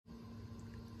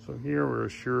So here we're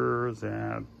sure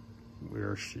that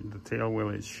the tail wheel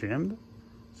is shimmed,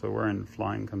 so we're in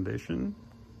flying condition.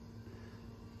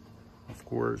 Of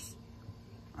course,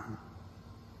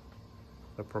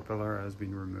 the propeller has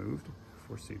been removed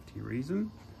for safety reason,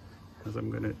 as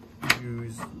I'm going to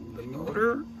use the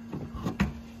motor,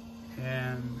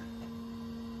 and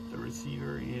the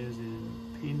receiver is in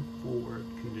pin forward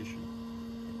condition.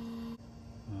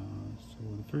 So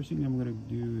the first thing I'm going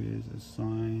to do is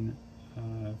assign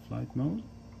flight mode.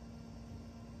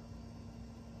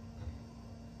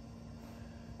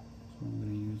 So I'm going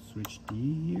to use switch D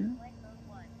here.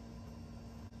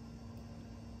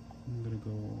 I'm going to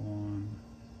go on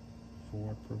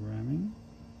forward programming,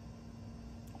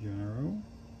 gyro,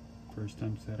 first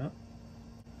time setup.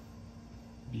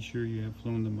 Be sure you have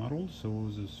flown the model so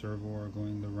the servo are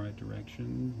going the right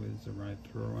direction with the right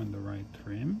throw and the right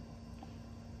trim.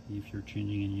 If you're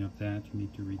changing any of that, you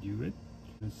need to redo it.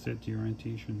 Set the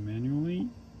orientation manually.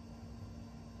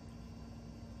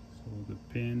 So the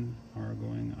pin are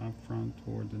going up front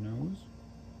toward the nose.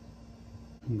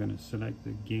 I'm going to select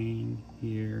the gain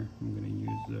here. I'm going to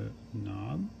use the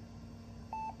knob.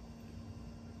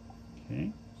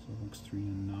 Okay, so X3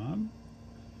 and knob.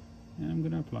 And I'm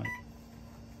going to apply.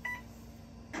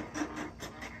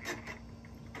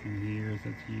 And here's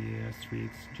that the AS3X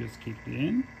just kicked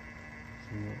in.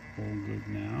 So we're all good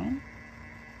now.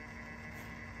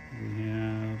 We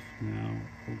have now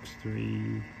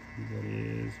X3 that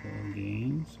is our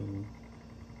gain, so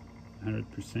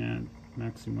 100%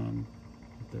 maximum.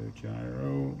 The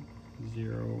gyro,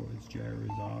 0 is gyro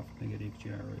is off, negative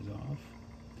gyro is off.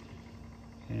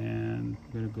 And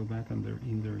I'm going to go back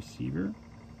in the receiver.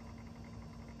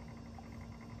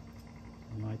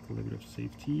 I like a little bit of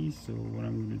safety, so what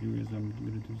I'm going to do is I'm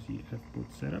going to do the F-boot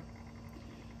setup.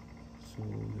 So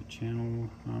the channel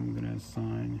I'm going to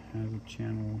assign has a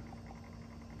channel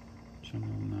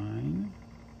 9,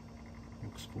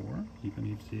 X4.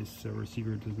 Even if this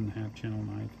receiver doesn't have channel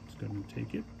 9, it's going to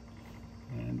take it.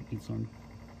 And it's on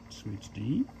switch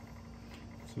D.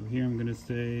 So here I'm going to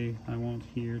say I want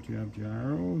here to have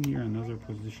gyro, here another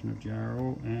position of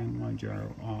gyro, and my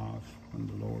gyro off on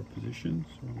the lower position.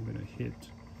 So I'm going to hit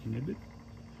inhibit.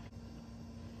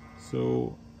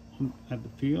 So at the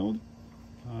field,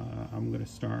 I'm going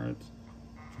to start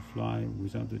to fly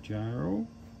without the gyro,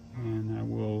 and I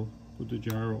will put the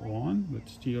gyro on, but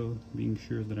still being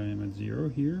sure that I am at 0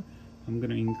 here. I'm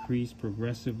going to increase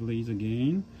progressively the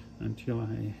gain until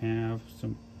I have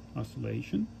some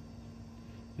oscillation.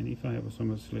 And if I have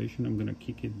some oscillation, I'm going to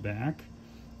kick it back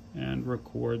and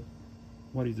record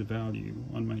what is the value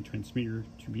on my transmitter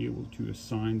to be able to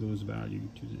assign those values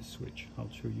to this switch.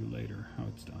 I'll show you later how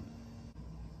it's done.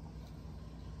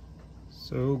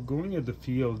 So going at the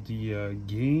field, the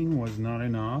gain was not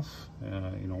enough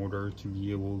in order to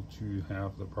be able to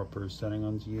have the proper setting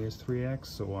on the AS3X,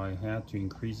 so I had to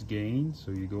increase gain.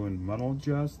 So you go in model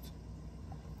adjust,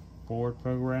 forward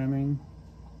programming,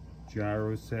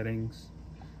 gyro settings,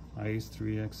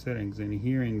 AS3X settings, and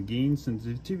here in gain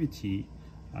sensitivity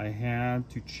I had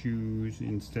to choose,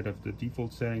 instead of the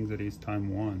default settings that is time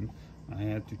 1, I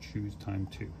had to choose time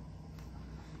 2.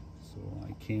 So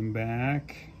I came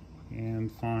back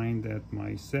and find that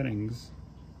my settings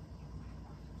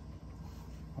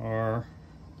are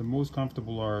the most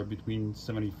comfortable are between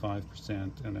 75%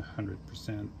 and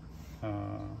 100%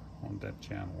 on that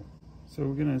channel. So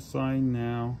we're gonna assign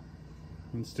now,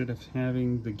 instead of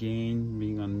having the gain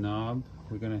being on knob,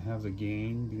 we're gonna have the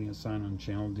gain being assigned on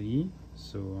channel D.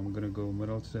 So I'm gonna go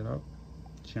middle setup,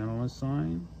 channel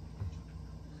assign.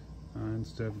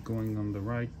 Instead of going on the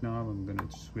right knob, I'm gonna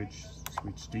switch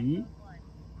D.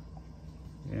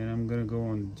 And I'm gonna go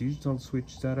on digital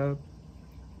switch setup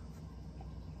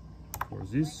for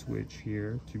this switch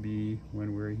here to be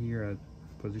when we're here at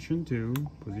position 2,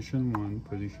 position 1,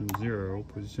 position 0,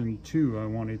 position 2 I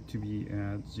want it to be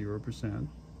at 0%.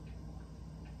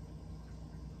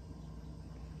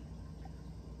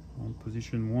 On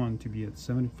position 1 to be at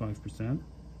 75%.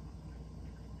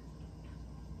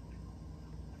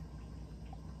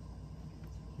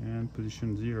 And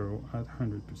position 0 at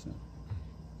 100%.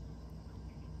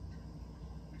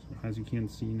 As you can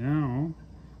see now,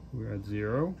 we're at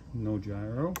 0, no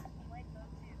gyro,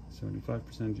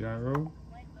 75% gyro,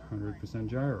 100%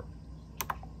 gyro.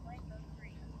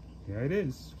 Yeah, it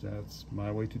is. That's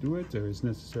my way to do it. There is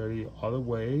necessarily other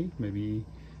way, maybe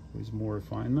with more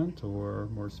refinement or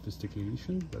more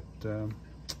sophistication, but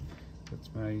that's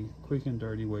my quick and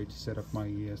dirty way to set up my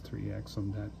AS3X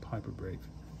on that Piper Brave.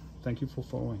 Thank you for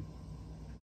following.